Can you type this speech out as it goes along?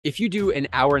If you do an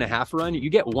hour-and-a-half run, you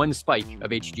get 1 spike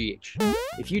of HGH.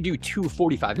 If you do 2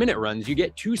 45-minute runs, you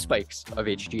get 2 spikes of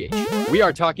HGH. We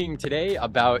are talking today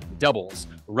about doubles,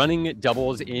 running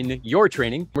doubles in your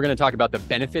training. We're going to talk about the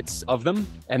benefits of them,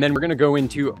 and then we're going to go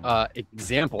into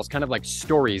examples, kind of like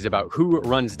stories about who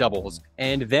runs doubles.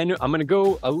 And then I'm going to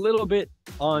go a little bit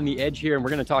on the edge here, and we're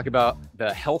going to talk about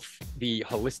the health, the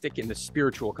holistic, and the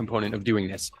spiritual component of doing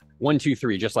this. 1, 2,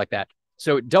 3, just like that.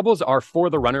 So doubles are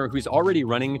for the runner who's already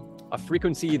running a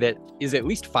frequency that is at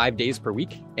least 5 days per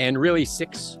week, and really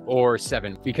 6 or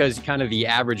 7, because kind of the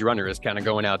average runner is kind of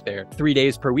going out there 3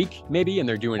 days per week maybe, and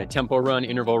they're doing a tempo run,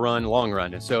 interval run, long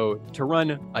run. So to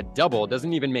run a double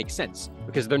doesn't even make sense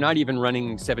because they're not even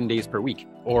running 7 days per week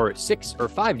or 6 or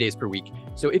 5 days per week.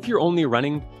 So if you're only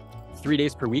running 3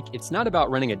 days per week, it's not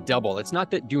about running a double. It's not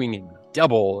that doing a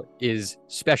double is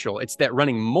special. It's that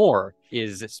running more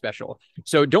is special.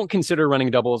 So don't consider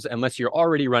running doubles unless you're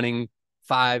already running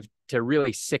 5 to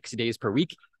really 6 days per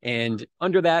week. And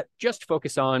under that, just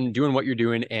focus on doing what you're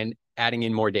doing and adding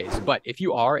in more days. But if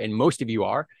you are, and most of you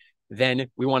are, then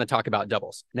we want to talk about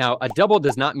doubles. Now, a double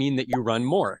does not mean that you run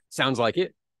more. Sounds like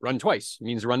it. Run twice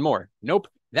means run more. Nope.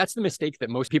 That's the mistake that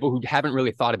most people who haven't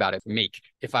really thought about it make.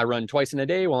 If I run twice in a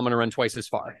day, well, I'm going to run twice as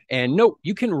far. And no,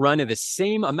 you can run the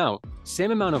same amount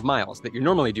of miles that you're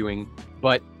normally doing,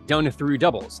 but done through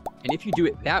doubles. And if you do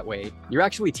it that way, you're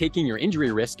actually taking your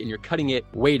injury risk and you're cutting it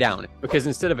way down, because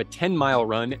instead of a 10-mile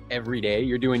run every day,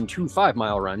 you're doing 2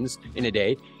 5-mile runs in a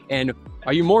day. And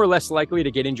are you more or less likely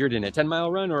to get injured in a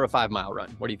 10-mile run or a 5-mile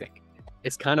run? What do you think?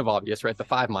 It's kind of obvious, right? The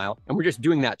 5-mile, and we're just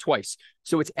doing that twice.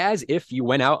 So it's as if you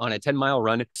went out on a 10-mile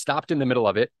run, stopped in the middle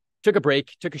of it, took a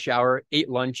break, took a shower, ate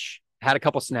lunch, had a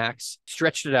couple snacks,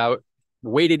 stretched it out,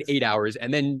 waited 8 hours,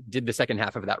 and then did the second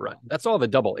half of that run. That's all the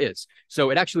double is.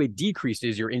 So it actually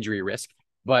decreases your injury risk,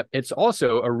 but it's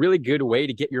also a really good way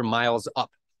to get your miles up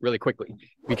really quickly.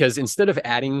 Because instead of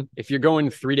adding, if you're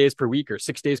going 3 days per week or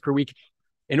 6 days per week,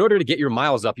 in order to get your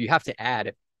miles up, you have to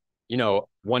add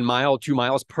 1 mile, 2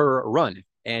 miles per run.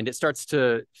 And it starts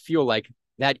to feel like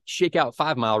that shakeout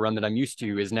 5-mile run that I'm used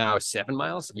to is now 7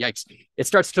 miles. Yikes. It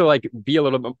starts to be a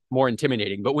little bit more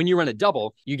intimidating. But when you run a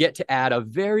double, you get to add a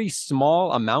very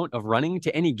small amount of running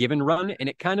to any given run, and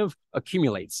it kind of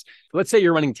accumulates. Let's say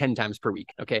you're running 10 times per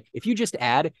week. Okay. If you just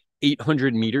add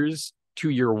 800 meters to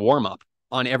your warm up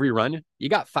on every run, you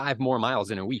got 5 more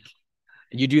miles in a week.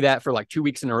 And you do that for like 2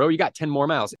 weeks in a row, you got 10 more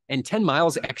miles, and 10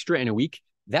 miles extra in a week.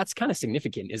 That's kind of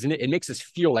significant, isn't it? It makes us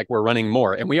feel like we're running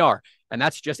more, and we are. And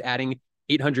that's just adding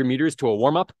 800 meters to a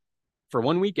warm-up for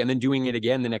 1 week and then doing it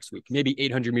again the next week. Maybe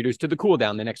 800 meters to the cool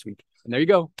down the next week. And there you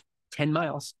go, 10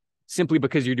 miles, simply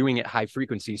because you're doing it high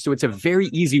frequency. So it's a very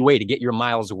easy way to get your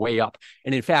miles way up.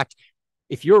 And in fact,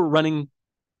 if you're running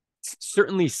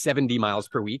certainly 70 miles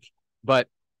per week, but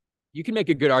you can make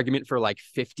a good argument for like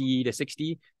 50 to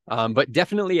 60, but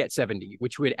definitely at 70,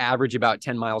 which would average about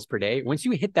 10 miles per day. Once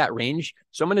you hit that range,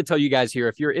 so I'm going to tell you guys here,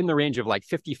 if you're in the range of like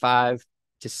 55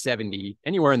 to 70,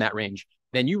 anywhere in that range,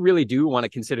 then you really do want to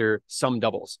consider some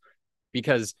doubles,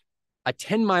 because a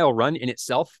 10-mile run in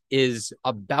itself is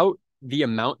about the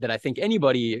amount that I think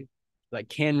anybody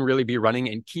can really be running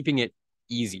and keeping it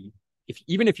easy.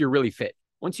 Even if you're really fit.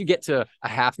 Once you get to a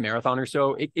half marathon or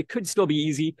so, it could still be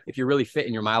easy if you're really fit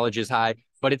and your mileage is high,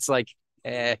 but it's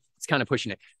it's kind of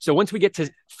pushing it. So once we get to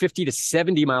 50 to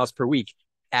 70 miles per week,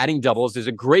 adding doubles is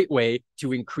a great way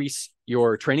to increase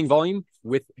your training volume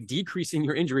with decreasing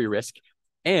your injury risk.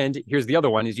 And here's the other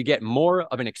one, is you get more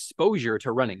of an exposure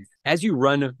to running. As you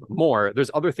run more, there's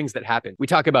other things that happen. We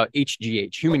talk about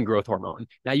HGH, human growth hormone.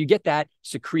 Now you get that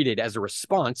secreted as a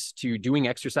response to doing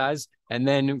exercise and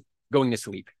then going to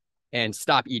sleep, and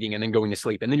stop eating and then going to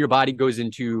sleep. And then your body goes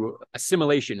into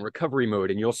assimilation, recovery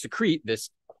mode, and you'll secrete this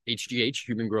HGH,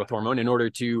 human growth hormone, in order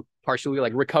to partially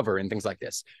recover and things like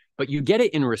this. But you get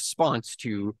it in response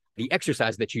to the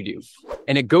exercise that you do.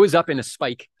 And it goes up in a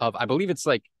spike of, I believe it's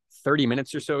 30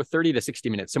 minutes or so, 30 to 60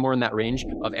 minutes, somewhere in that range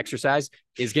of exercise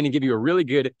is going to give you a really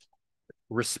good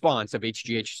response of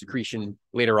HGH secretion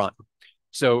later on.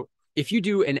 So if you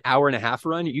do an hour-and-a-half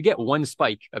run, you get 1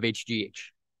 spike of HGH.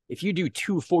 If you do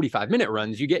 2 45-minute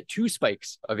runs, you get 2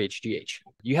 spikes of HGH.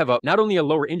 You have not only a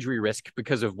lower injury risk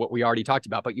because of what we already talked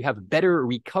about, but you have better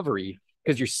recovery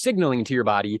because you're signaling to your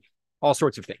body all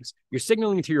sorts of things. You're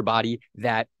signaling to your body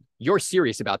that you're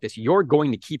serious about this. You're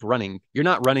going to keep running. You're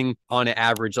not running on an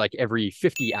average every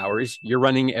 50 hours. You're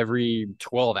running every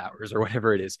 12 hours or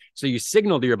whatever it is. So you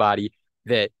signal to your body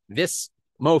that this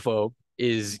mofo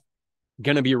is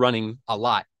going to be running a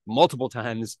lot, multiple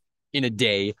times in a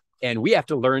day, and we have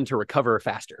to learn to recover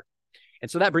faster. And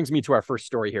so that brings me to our first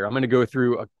story here. I'm going to go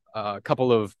through a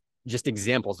couple of just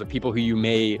examples of people who you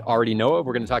may already know of.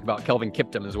 We're going to talk about Kelvin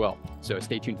Kiptum as well. So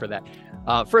stay tuned for that.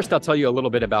 First, I'll tell you a little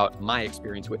bit about my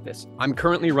experience with this. I'm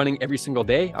currently running every single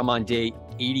day. I'm on day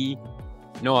 80.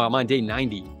 No, I'm on day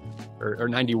 90 or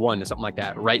 91 or something like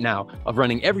that right now of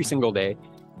running every single day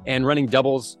and running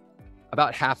doubles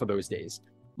about half of those days.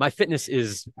 My fitness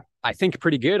is, I think,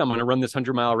 pretty good. I'm going to run this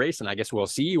 100-mile race, and I guess we'll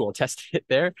see. We'll test it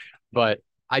there, but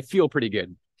I feel pretty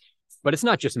good. But it's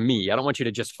not just me. I don't want you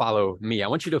to just follow me. I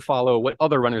want you to follow what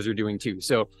other runners are doing too.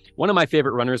 So one of my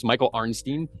favorite runners, Michael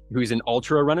Arnstein, who's an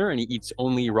ultra runner, and he eats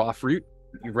only raw fruit.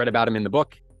 You've read about him in the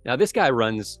book. Now, this guy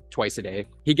runs twice a day.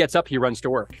 He gets up, he runs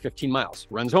to work, 15 miles,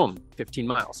 runs home, 15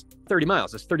 miles, 30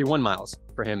 miles. That's 31 miles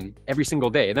for him every single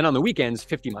day. And then on the weekends,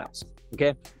 50 miles.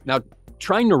 Okay. Now,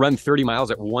 trying to run 30 miles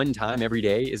at one time every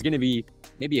day is going to be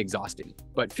maybe exhausting,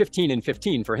 but 15 and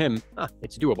 15 for him,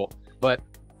 it's doable. But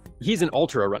he's an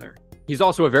ultra runner. He's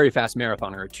also a very fast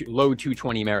marathoner, low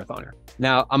 220 marathoner.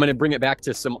 Now, I'm going to bring it back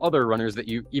to some other runners that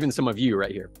even some of you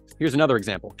right here. Here's another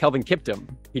example. Kelvin Kiptum.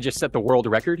 He just set the world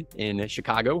record in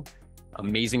Chicago.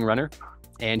 Amazing runner.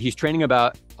 And he's training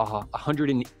about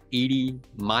 180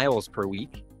 miles per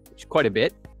week, which is quite a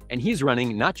bit. And he's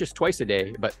running not just twice a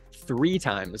day, but 3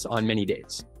 times on many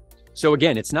days. So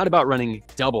again, it's not about running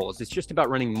doubles. It's just about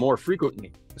running more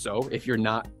frequently. So if you're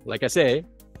not, like I say,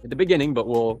 at the beginning, but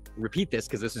we'll repeat this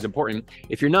because this is important.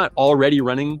 If you're not already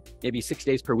running maybe 6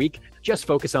 days per week, just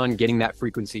focus on getting that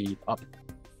frequency up.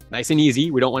 Nice and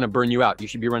easy. We don't want to burn you out. You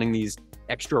should be running these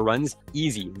extra runs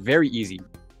easy, very easy.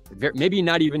 Maybe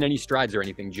not even any strides or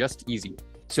anything, just easy.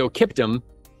 So Kiptum,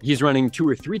 he's running 2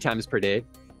 or 3 times per day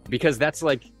because that's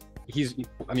like,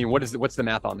 what's the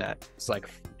math on that? It's like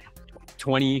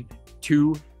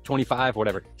 22, 25,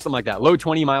 whatever, something like that. Low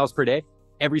 20 miles per day,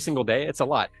 every single day. It's a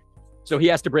lot. So he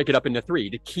has to break it up into 3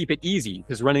 to keep it easy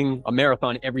because running a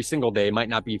marathon every single day might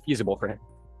not be feasible for him.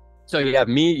 So you have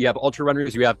me, you have ultra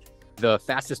runners, you have the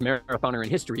fastest marathoner in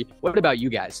history. What about you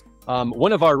guys?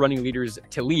 One of our running leaders,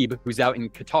 Talib, who's out in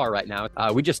Qatar right now,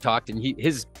 we just talked, and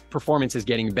his performance is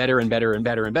getting better and better and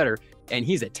better and better. And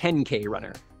he's a 10K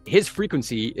runner. His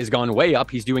frequency has gone way up.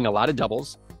 He's doing a lot of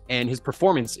doubles and his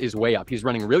performance is way up. He's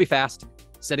running really fast,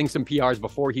 setting some PRs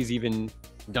before he's even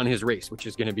done his race, which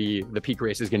is going to be, the peak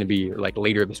race is going to be like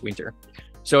later this winter.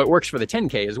 So it works for the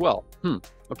 10K as well.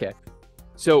 Okay.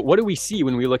 So what do we see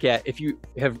when we look at, if you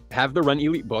have the Run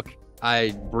Elite book,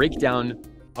 I break down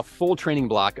a full training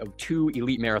block of 2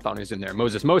 elite marathoners in there,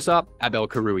 Moses Mosop, Abel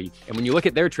Karui. And when you look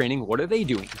at their training, what are they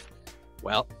doing?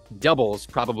 Well, doubles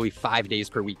probably 5 days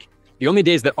per week. The only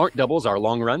days that aren't doubles are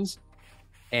long runs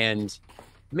and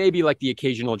maybe like the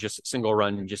occasional just single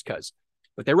run just cause.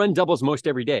 But they run doubles most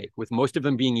every day, with most of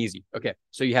them being easy. Okay,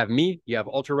 so you have me, you have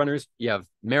ultra runners, you have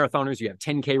marathoners, you have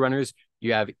 10K runners,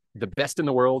 you have the best in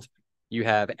the world, you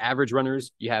have average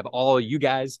runners, you have all you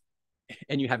guys,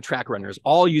 and you have track runners,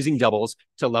 all using doubles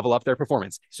to level up their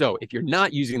performance. So if you're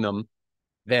not using them,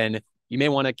 then you may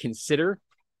want to consider,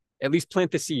 at least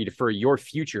plant the seed for your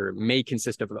future may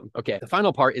consist of them. Okay, the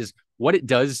final part is what it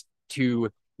does to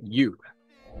you.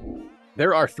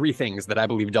 There are 3 things that I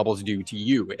believe doubles do to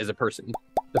you as a person.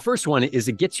 The first one is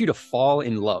it gets you to fall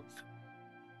in love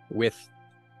with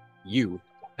you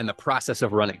and the process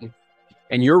of running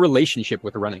and your relationship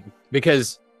with running.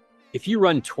 Because if you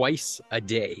run twice a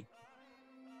day,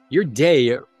 your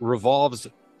day revolves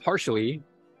partially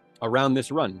around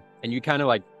this run. And you kind of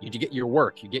like, you get your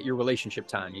work, you get your relationship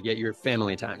time, you get your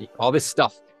family time, all this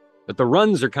stuff. But the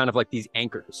runs are kind of like these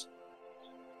anchors.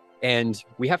 And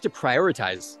we have to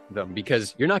prioritize them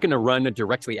because you're not going to run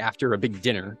directly after a big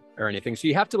dinner or anything. So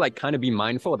you have to like kind of be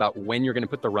mindful about when you're going to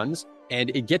put the runs, and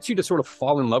it gets you to sort of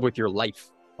fall in love with your life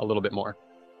a little bit more.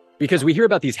 Because we hear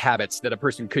about these habits that a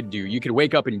person could do. You could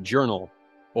wake up and journal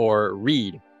or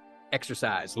read,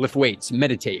 exercise, lift weights,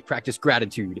 meditate, practice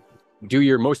gratitude, do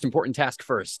your most important task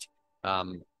first,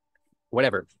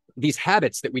 whatever. These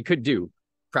habits that we could do,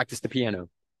 practice the piano.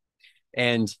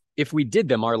 And if we did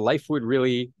them, our life would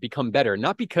really become better,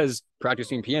 not because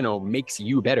practicing piano makes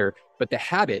you better, but the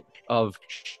habit of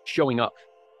showing up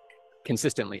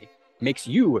consistently makes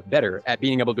you better at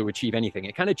being able to achieve anything.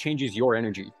 It kind of changes your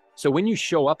energy. So when you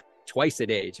show up twice a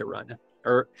day to run,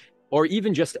 or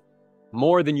even just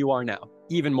more than you are now,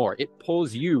 even more, it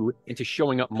pulls you into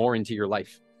showing up more into your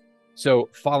life. So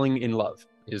falling in love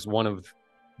is one of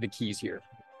the keys here.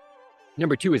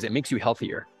 Number 2 is it makes you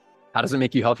healthier. How does it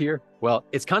make you healthier? Well,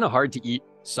 it's kind of hard to eat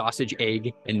sausage,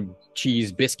 egg, and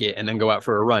cheese biscuit and then go out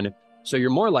for a run. So you're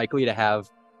more likely to have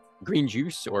green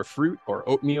juice or fruit or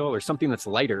oatmeal or something that's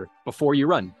lighter before you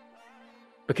run.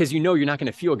 Because you know you're not going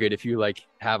to feel good if you like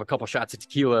have a couple shots of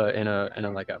tequila and a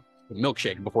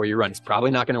milkshake before you run. It's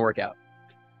probably not going to work out.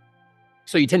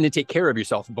 So you tend to take care of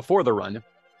yourself before the run,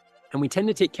 and we tend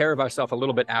to take care of ourselves a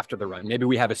little bit after the run. Maybe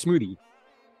we have a smoothie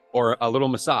or a little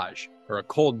massage or a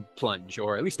cold plunge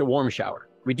or at least a warm shower.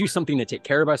 We do something to take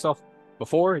care of ourselves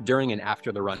before, during, and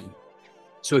after the run.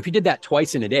 So if you did that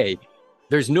twice in a day,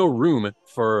 there's no room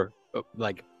for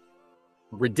like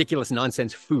ridiculous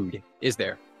nonsense food, is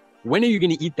there? When are you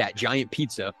going to eat that giant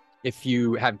pizza if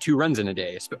you have 2 runs in a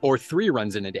day or 3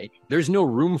 runs in a day? There's no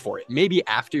room for it. Maybe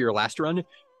after your last run,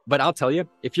 but I'll tell you,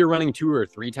 if you're running 2 or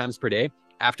 3 times per day,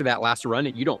 after that last run,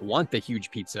 you don't want the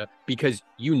huge pizza because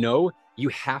you know you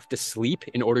have to sleep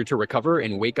in order to recover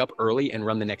and wake up early and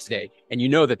run the next day. And you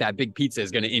know that that big pizza is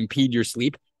going to impede your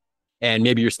sleep. And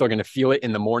maybe you're still going to feel it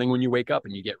in the morning when you wake up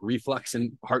and you get reflux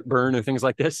and heartburn and things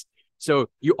like this. So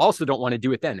you also don't want to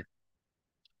do it then.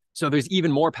 So there's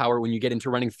even more power when you get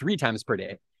into running 3 times per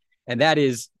day. And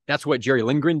that's what Jerry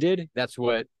Lindgren did. That's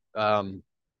what Kelvin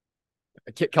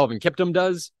Kiptum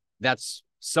does. That's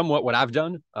somewhat what I've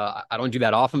done. I don't do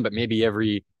that often, but maybe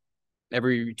every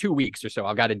 2 weeks or so,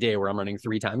 I've got a day where I'm running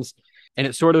 3 times. And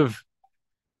it sort of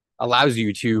allows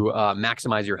you to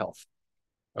maximize your health.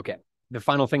 Okay. The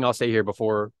final thing I'll say here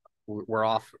before we're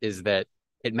off is that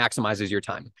it maximizes your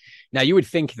time. Now, you would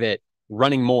think that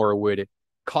running more would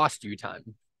cost you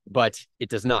time, but it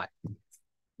does not.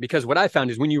 Because what I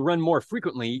found is when you run more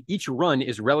frequently, each run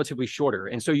is relatively shorter.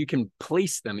 And so you can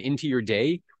place them into your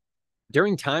day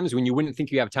during times when you wouldn't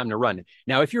think you have time to run.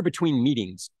 Now, if you're between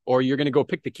meetings or you're going to go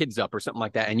pick the kids up or something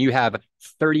like that, and you have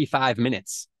 35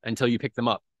 minutes until you pick them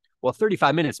up, well,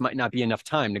 35 minutes might not be enough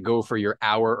time to go for your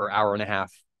hour or hour and a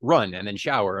half run and then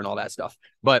shower and all that stuff.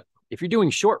 But if you're doing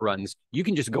short runs, you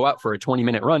can just go out for a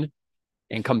 20-minute run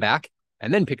and come back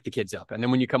and then pick the kids up. And then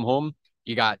when you come home,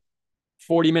 you got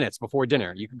 40 minutes before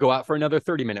dinner. You could go out for another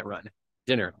 30-minute run,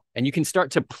 dinner. And you can start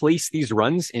to place these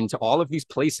runs into all of these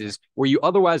places where you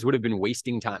otherwise would have been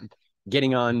wasting time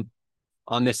getting on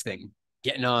this thing,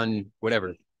 getting on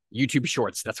whatever, YouTube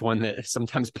Shorts. That's one that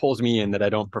sometimes pulls me in that I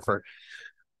don't prefer.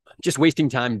 Just wasting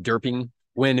time derping.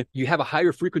 When you have a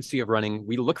higher frequency of running,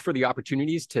 we look for the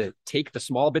opportunities to take the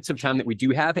small bits of time that we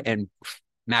do have and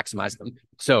maximize them.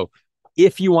 So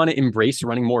if you want to embrace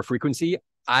running more frequency,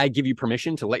 I give you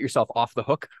permission to let yourself off the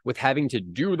hook with having to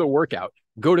do the workout.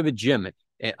 Go to the gym.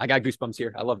 I got goosebumps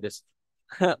here. I love this.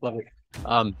 Love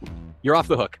it. You're off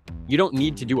the hook. You don't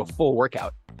need to do a full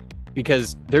workout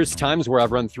because there's times where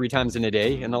I've run 3 times in a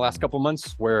day in the last couple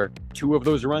months where 2 of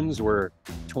those runs were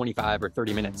 25 or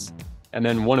 30 minutes. And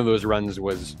then one of those runs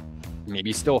was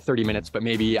maybe still 30 minutes, but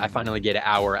maybe I finally get an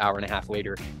hour, hour and a half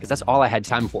later, because that's all I had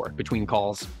time for between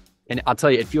calls. And I'll tell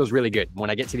you, it feels really good. When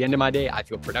I get to the end of my day, I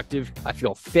feel productive. I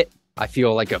feel fit. I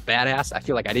feel like a badass. I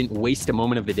feel like I didn't waste a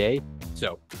moment of the day.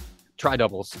 So try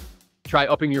doubles. Try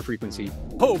upping your frequency.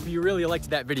 Hope you really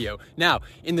liked that video. Now,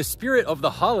 in the spirit of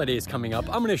the holidays coming up,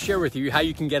 I'm going to share with you how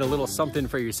you can get a little something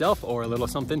for yourself or a little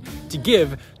something to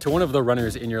give to one of the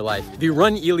runners in your life. The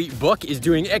Run Elite book is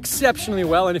doing exceptionally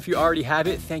well, and if you already have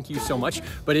it, thank you so much.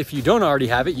 But if you don't already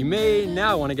have it, you may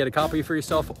now want to get a copy for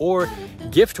yourself or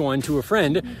gift one to a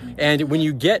friend. And when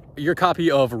you get your copy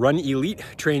of Run Elite,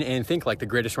 Train and Think Like the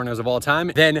Greatest Runners of All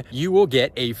Time, then you will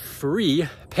get a free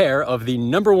pair of the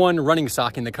 #1 running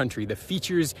sock in the country, the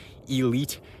FEETURES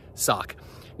Elite sock.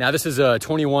 Now, this is a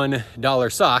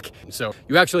 $21 sock, so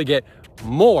you actually get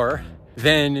more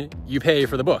than you pay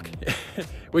for the book,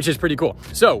 which is pretty cool.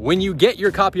 So when you get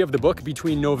your copy of the book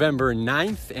between November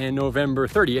 9th and November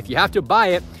 30th, you have to buy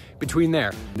it between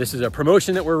there. This is a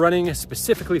promotion that we're running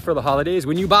specifically for the holidays.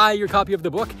 When you buy your copy of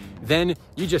the book, then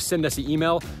you just send us an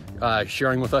email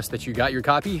sharing with us that you got your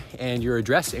copy and your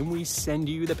address, and we send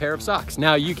you the pair of socks.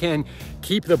 Now, you can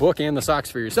keep the book and the socks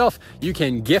for yourself. You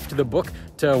can gift the book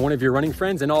to one of your running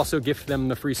friends and also gift them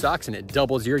the free socks, and it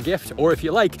doubles your gift. Or if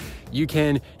you like, you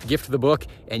can gift the book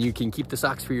and you can keep the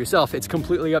socks for yourself. It's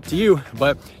completely up to you,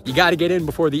 but you got to get in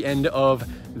before the end of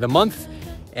the month.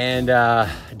 And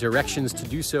directions to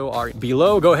do so are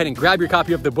below. Go ahead and grab your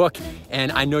copy of the book,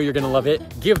 and I know you're gonna love it.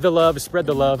 Give the love, spread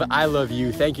the love. I love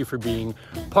you. Thank you for being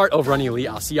part of Run Elite.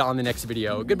 I'll see you on the next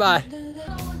video. Goodbye.